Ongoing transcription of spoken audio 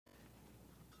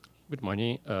Good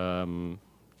morning.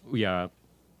 We are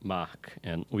Mark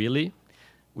and Willie.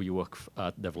 We work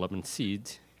at Development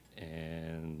Seed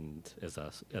and as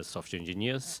software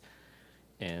engineers.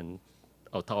 And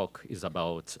our talk is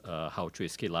about how to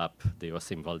scale up the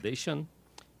OSM validation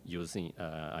using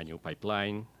a new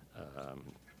pipeline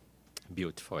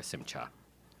built for OSMCha.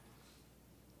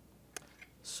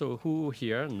 So who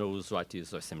here knows what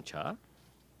is OSMCha?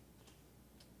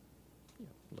 Yeah,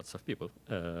 lots of people.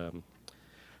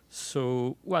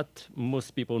 So what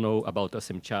most people know about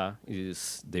OSMCha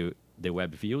is the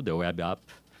web view, the web app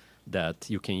that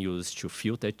you can use to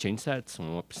filter change sets on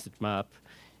OpenStreetMap.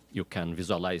 You can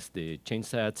visualize the change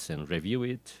sets and review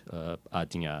it,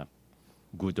 adding a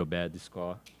good or bad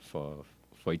score for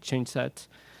each change set,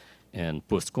 and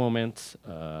post comments.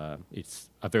 It's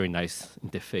a very nice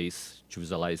interface to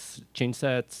visualize change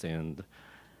sets, and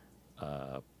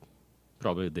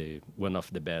probably one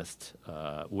of the best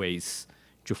ways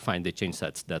to find the change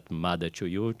sets that matter to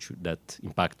you, that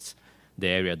impacts the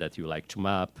area that you like to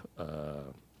map,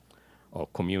 or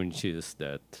communities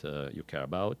that you care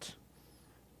about.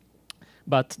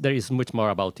 But there is much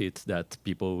more about it that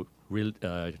people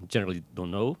generally don't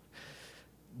know.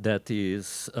 That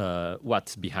is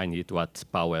what's behind it, what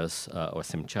powers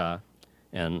OSMCha,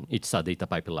 and it's a data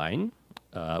pipeline.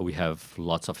 We have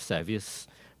lots of service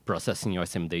processing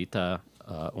OSM data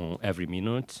on every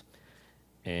minute,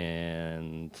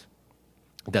 and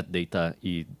that data,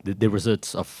 the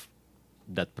results of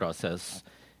that process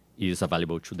is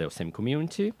available to the OSM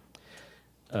community.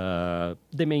 The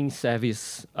main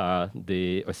service are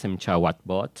the OSMCha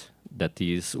Wattbot, that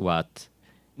is what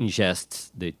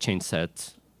ingests the change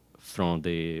set from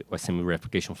the OSM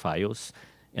replication files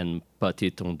and put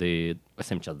it on the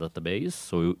OSMCha database,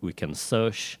 so we can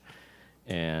search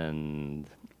and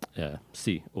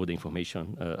see all the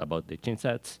information about the change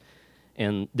sets.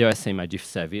 And the OSM IDF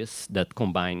service that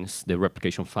combines the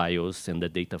replication files and the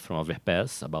data from other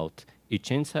pairs about each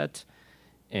change set,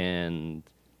 and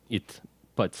it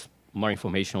puts more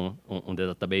information on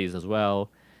the database as well,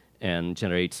 and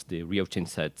generates the real change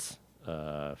sets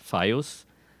files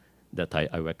that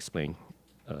I will explain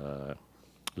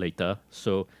later.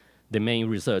 So the main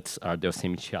results are the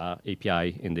OSMCha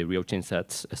API and the real change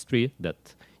sets S3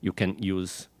 that you can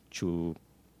use to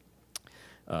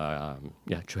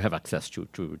have access to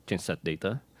change set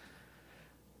data.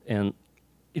 And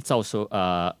it's also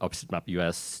OpenStreetMap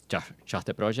US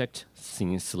charter project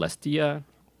since last year.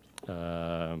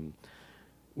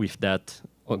 With that,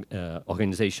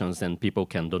 organizations and people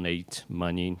can donate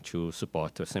money to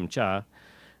support OSMCha.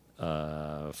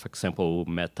 For example,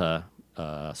 Meta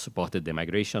supported the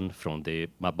migration from the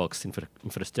Mapbox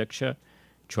infrastructure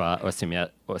to our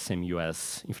OSM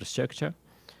US infrastructure.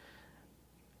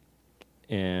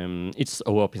 It's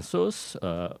all open source.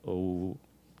 All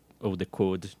the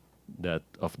code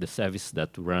of the service that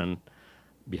run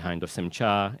behind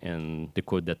OSMCha and the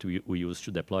code that we use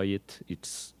to deploy it,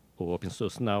 it's all open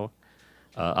source now.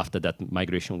 After that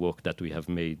migration work that we have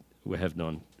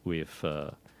done with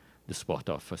the support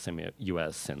of OSM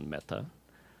US and Meta.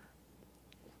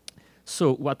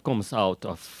 So what comes out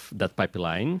of that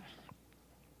pipeline?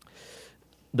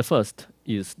 The first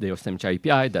is the OSMCha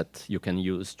API that you can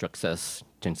use to access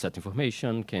change set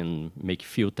information, can make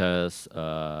filters.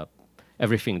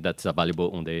 Everything that's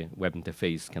available on the web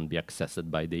interface can be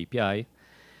accessed by the API.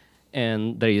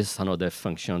 And there is another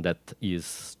function that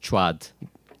is to add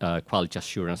quality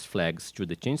assurance flags to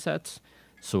the change sets.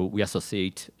 So we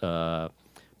associate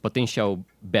potential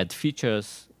bad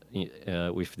features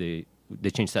with the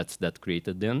change sets that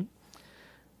created them.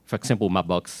 For example,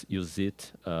 Mapbox uses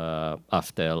it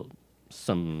after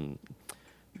some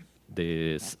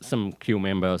crew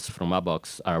members from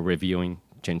Mapbox are reviewing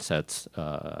change sets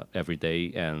every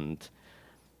day, and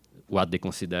what they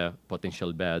consider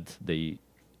potentially bad, they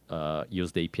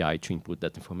use the API to input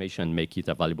that information and make it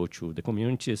available to the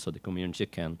community, so the community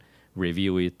can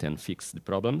review it and fix the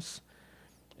problems.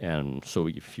 And so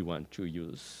if you want to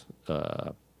use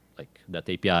like that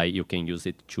API, you can use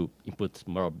it to input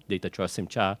more data to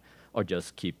OSMCha, or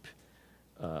just keep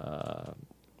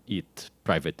it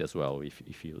private as well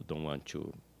if you don't want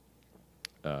to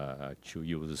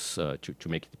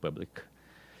make it public.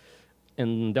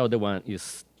 And the other one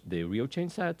is the real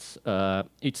change sets.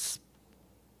 It's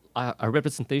a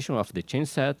representation of the change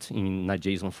set in a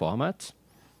JSON format.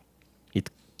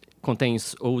 It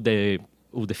contains all the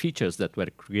features that were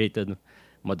created,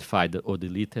 modified, or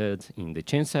deleted in the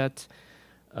change set,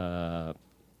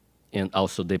 and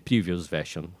also the previous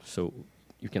version. So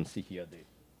you can see here the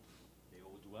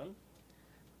old one.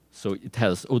 So it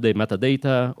has all the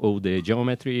metadata, all the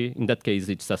geometry. In that case,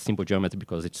 it's a simple geometry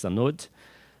because it's a node.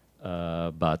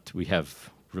 but we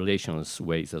have relations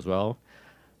ways as well.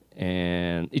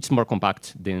 And it's more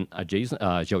compact than a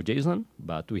GeoJSON,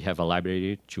 but we have a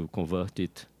library to convert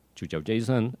it to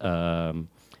GeoJSON.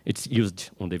 It's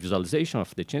used on the visualization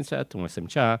of the changeset on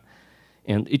OSMCha,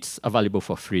 and it's available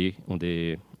for free on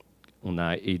the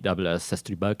AWS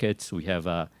S3 buckets. We have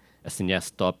a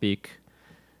SNS topic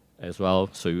as well,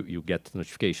 so you get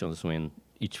notifications when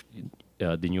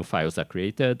the new files are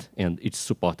created, and it's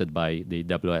supported by the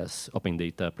AWS Open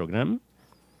Data program.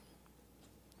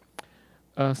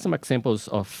 Some examples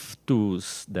of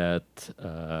tools that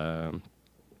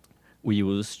we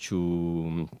use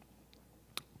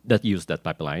that use that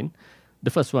pipeline. The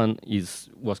first one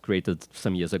was created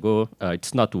some years ago.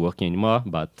 It's not working anymore,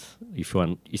 but if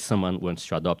someone wants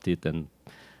to adopt it and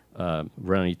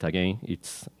run it again,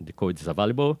 the code is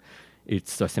available.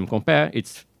 It's OSMCompare.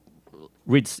 It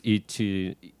reads each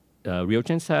real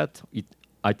change set, it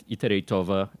iterates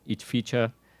over each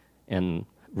feature, and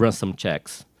runs some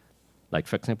checks. Like,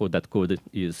 for example, that code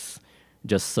is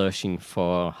just searching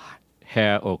for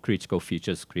rare or critical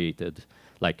features created.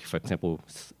 Like, for example,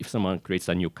 if someone creates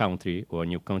a new country or a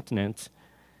new continent,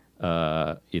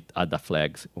 it adds a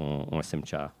flag on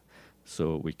OSMCha,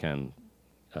 so we can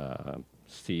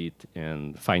see it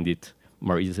and find it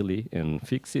more easily and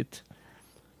fix it.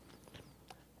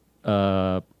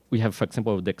 We have, for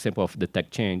example, the example of the tag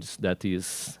change that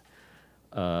is,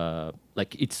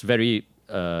 like, it's very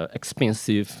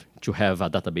expensive to have a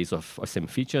database of OSM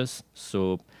features.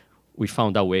 So we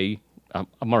found a way,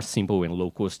 a more simple and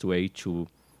low-cost way to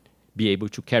be able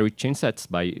to carry change sets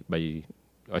by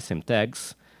OSM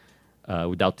tags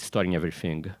without storing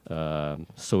everything.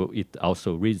 So it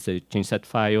also reads the change set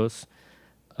files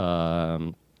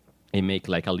and make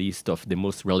like a list of the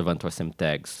most relevant OSM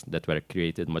tags that were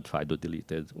created, modified, or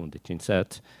deleted on the change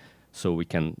set. So we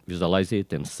can visualize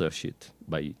it and search it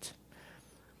by it.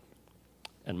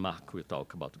 And Mark will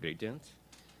talk about gradient.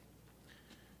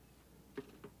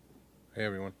 Hey,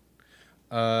 everyone.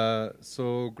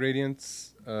 So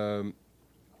gradients, a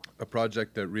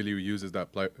project that really uses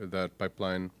that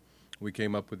pipeline. We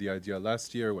came up with the idea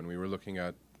last year when we were looking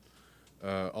at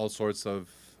all sorts of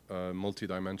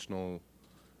multi-dimensional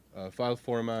file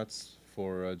formats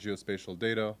for geospatial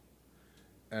data.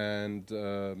 And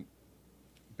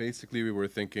basically, we were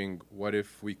thinking, what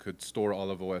if we could store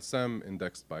all of OSM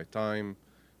indexed by time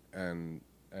and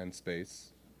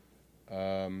space?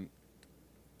 And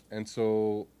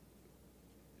so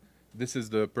this is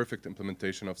the perfect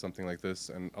implementation of something like this,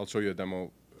 and I'll show you a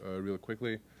demo real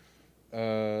quickly.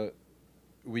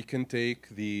 We can take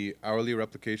the hourly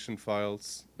replication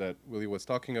files that Willie was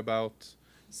talking about,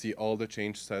 see all the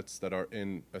change sets that are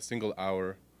in a single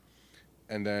hour,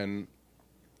 and then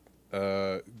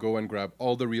go and grab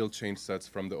all the real change sets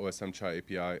from the OSMCha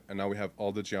API, and now we have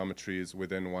all the geometries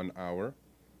within 1 hour,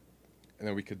 and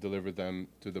then we could deliver them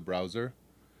to the browser.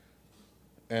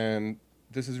 And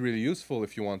this is really useful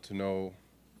if you want to know,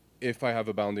 if I have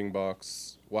a bounding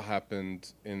box, what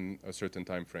happened in a certain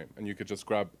time frame, and you could just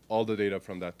grab all the data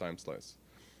from that time slice.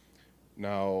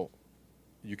 Now,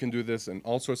 you can do this in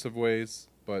all sorts of ways,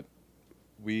 but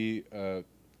we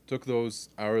took those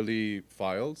hourly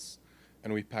files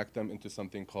and we packed them into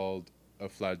something called a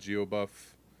flat GeoBuff.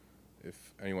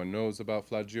 If anyone knows about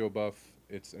flat GeoBuff,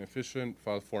 it's an efficient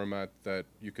file format that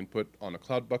you can put on a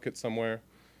cloud bucket somewhere,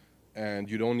 and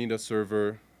you don't need a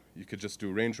server. You could just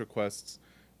do range requests.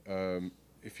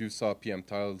 If you saw PM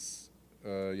Tiles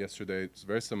yesterday, it's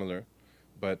very similar,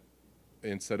 but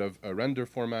instead of a render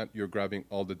format, you're grabbing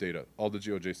all the data, all the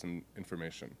GeoJSON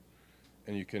information,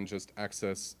 and you can just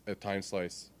access a time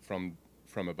slice from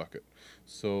a bucket.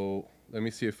 So let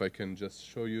me see if I can just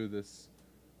show you this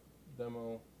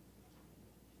demo.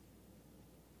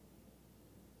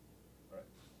 All right.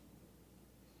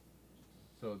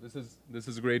 So this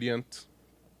is gradient.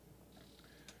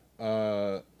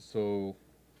 So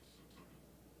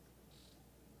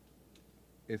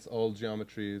it's all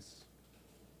geometries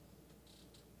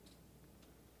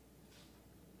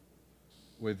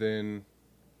within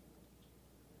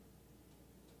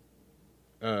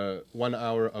 1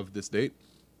 hour of this date.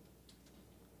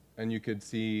 And you could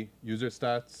see user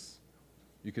stats,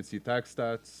 you could see tag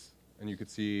stats, and you could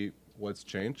see what's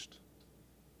changed.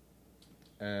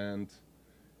 And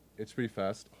it's pretty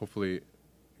fast. Hopefully,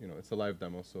 it's a live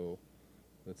demo, so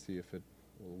let's see if it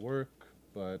will work.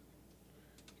 But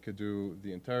you could do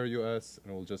the entire US,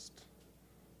 and it will just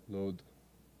load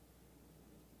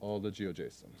all the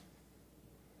GeoJSON.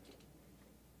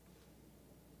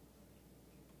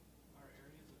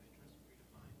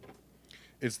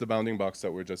 It's the bounding box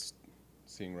that we're just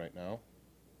seeing right now.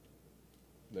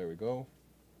 There we go.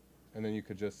 and then you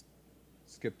could just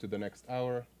skip to the next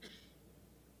hour.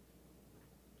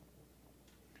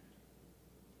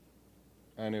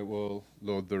 And it will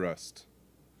load the rest.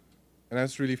 And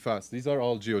that's really fast. These are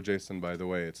all GeoJSON, by the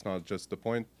way. It's not just the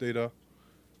point data.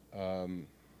 I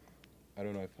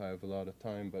don't know if I have a lot of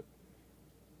time, but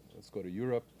let's go to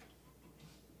Europe.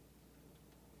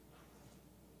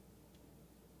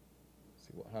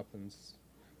 See what happens.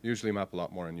 Usually map a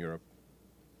lot more in Europe.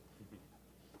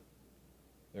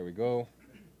 There we go.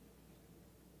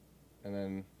 And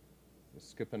then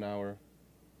just skip an hour.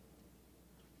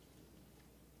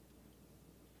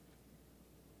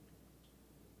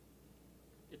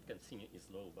 It can seem is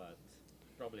slow, but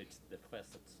probably it's the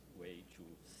fastest way to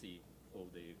see all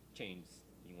the changes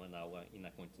in 1 hour in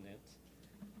a continent.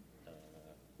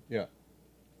 Yeah.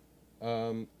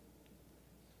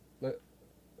 Let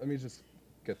me just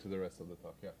get to the rest of the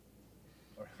talk. Yeah.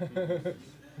 All right. There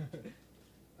we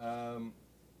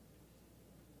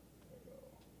go.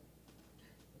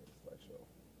 Slideshow.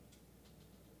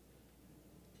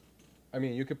 I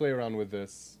mean, you could play around with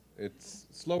this. It's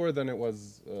slower than it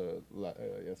was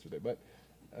yesterday, but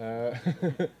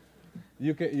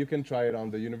you can try it on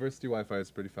the university Wi-Fi.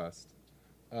 It's pretty fast.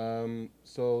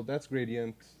 So that's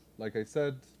gradient. Like I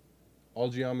said, all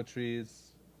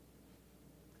geometries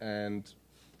and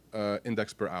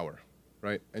index per hour,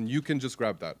 right? And you can just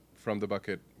grab that from the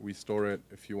bucket. We store it.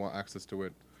 If you want access to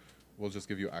it, we'll just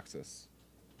give you access.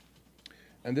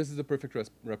 And this is a perfect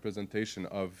representation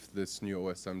of this new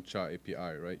OSMCha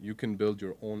API, right? You can build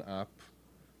your own app.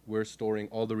 We're storing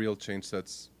all the real change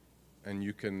sets, and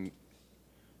you can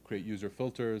create user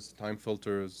filters, time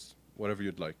filters, whatever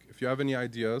you'd like. If you have any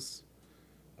ideas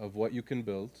of what you can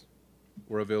build,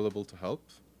 we're available to help.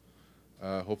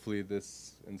 Hopefully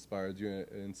this inspired you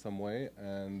in some way.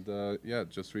 And yeah,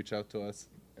 just reach out to us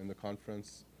in the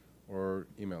conference or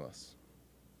email us.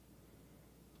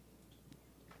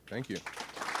 Thank you.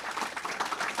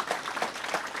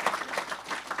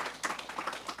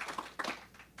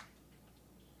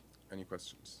 Any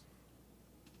questions?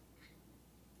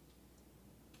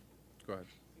 Go ahead.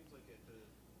 Seems like at the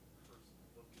first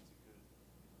look it's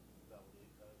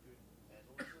a good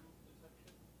vandalism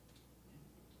detection.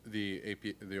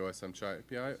 The OSMCha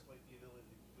API? Just like the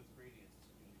ability with gradients,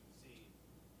 you can see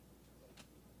like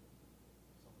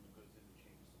someone who goes in and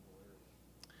changes the whole area.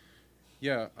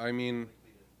 Yeah, I mean,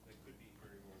 That could be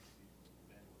very well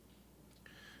vandalism.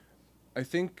 I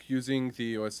think using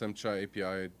the OSMCha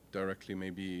API directly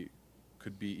maybe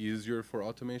could be easier for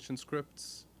automation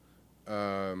scripts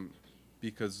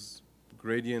because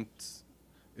gradient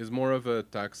is more of a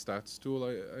tag stats tool,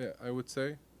 I would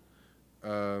say.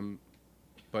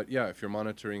 But yeah, if you're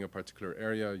monitoring a particular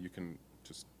area, you can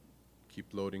just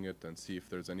keep loading it and see if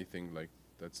there's anything like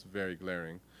that's very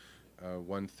glaring.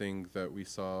 One thing that we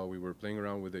saw, we were playing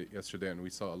around with it yesterday, and we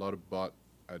saw a lot of bot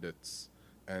edits,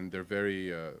 and they're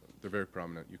very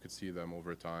prominent. You could see them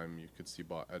over time. You could see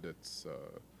bot edits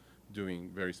doing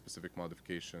very specific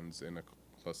modifications in a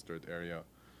clustered area.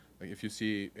 Like if you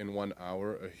see in 1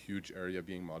 hour a huge area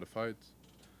being modified,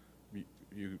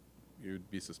 you'd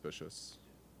be suspicious.